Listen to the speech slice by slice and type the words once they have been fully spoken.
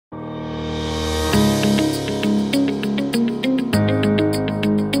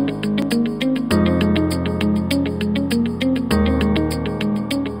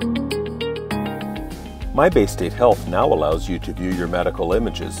My Baystate Health now allows you to view your medical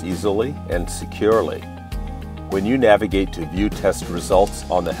images easily and securely. When you navigate to View Test Results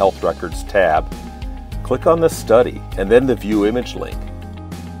on the Health Records tab, click on the study and then the View Image link.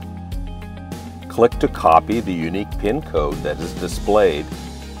 Click to copy the unique PIN code that is displayed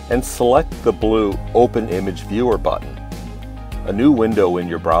and select the blue Open Image Viewer button. A new window in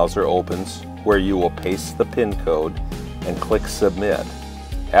your browser opens where you will paste the PIN code and click Submit,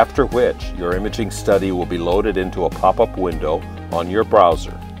 after which your imaging study will be loaded into a pop-up window on your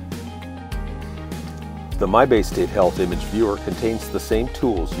browser. The My Baystate Health Image Viewer contains the same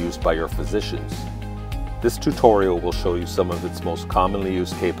tools used by your physicians. This tutorial will show you some of its most commonly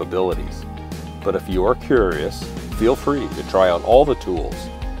used capabilities, but if you are curious, feel free to try out all the tools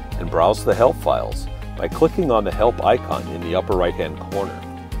and browse the help files by clicking on the Help icon in the upper right-hand corner.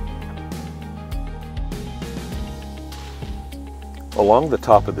 Along the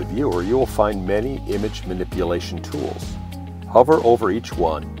top of the viewer, you will find many image manipulation tools. Hover over each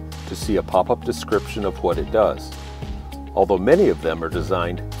one to see a pop-up description of what it does. Although many of them are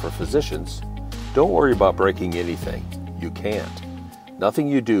designed for physicians, don't worry about breaking anything. You can't. Nothing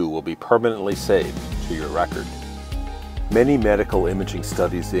you do will be permanently saved to your record. Many medical imaging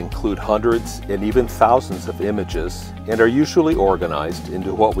studies include hundreds and even thousands of images and are usually organized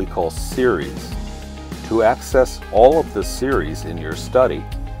into what we call series. To access all of the series in your study,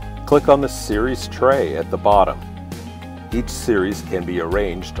 click on the series tray at the bottom. Each series can be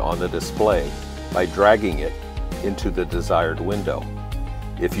arranged on the display by dragging it into the desired window.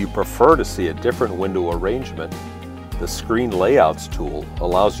 If you prefer to see a different window arrangement, the Screen Layouts tool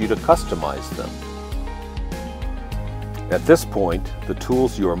allows you to customize them. At this point, the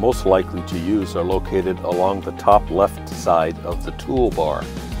tools you are most likely to use are located along the top left side of the toolbar.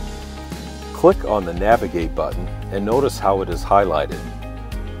 Click on the Navigate button and notice how it is highlighted.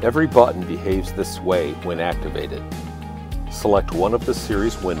 Every button behaves this way when activated. Select one of the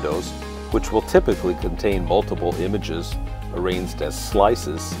series windows, which will typically contain multiple images arranged as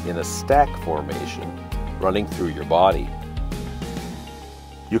slices in a stack formation running through your body.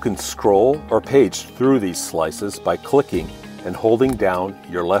 You can scroll or page through these slices by clicking and holding down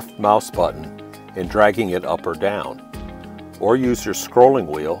your left mouse button and dragging it up or down, or use your scrolling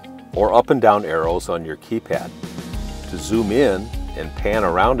wheel or up and down arrows on your keypad. To zoom in and pan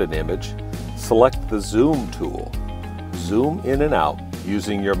around an image, select the Zoom tool. Zoom in and out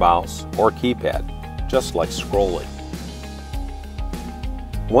using your mouse or keypad, just like scrolling.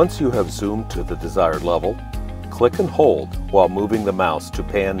 Once you have zoomed to the desired level, click and hold while moving the mouse to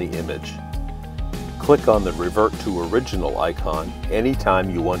pan the image. Click on the Revert to Original icon anytime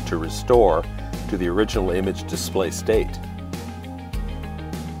you want to restore to the original image display state.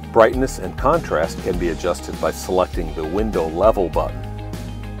 Brightness and contrast can be adjusted by selecting the Window Level button.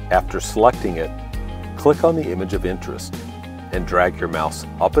 After selecting it, click on the image of interest and drag your mouse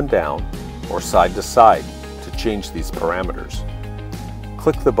up and down or side to side to change these parameters.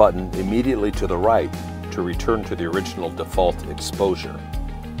 Click the button immediately to the right to return to the original default exposure.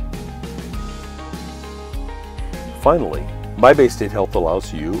 Finally, My Baystate Health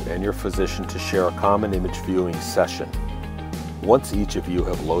allows you and your physician to share a common image viewing session. Once each of you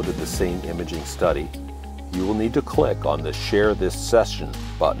have loaded the same imaging study, you will need to click on the Share This Session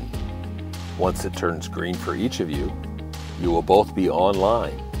button. Once it turns green for each of you, you will both be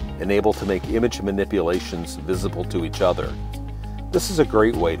online and able to make image manipulations visible to each other. This is a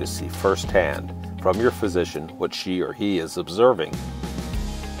great way to see firsthand from your physician what she or he is observing.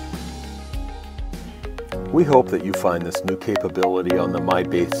 We hope that you find this new capability on the My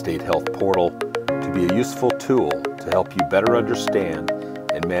Baystate Health portal to be a useful tool to help you better understand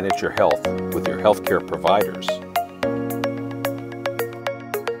and manage your health with your healthcare providers.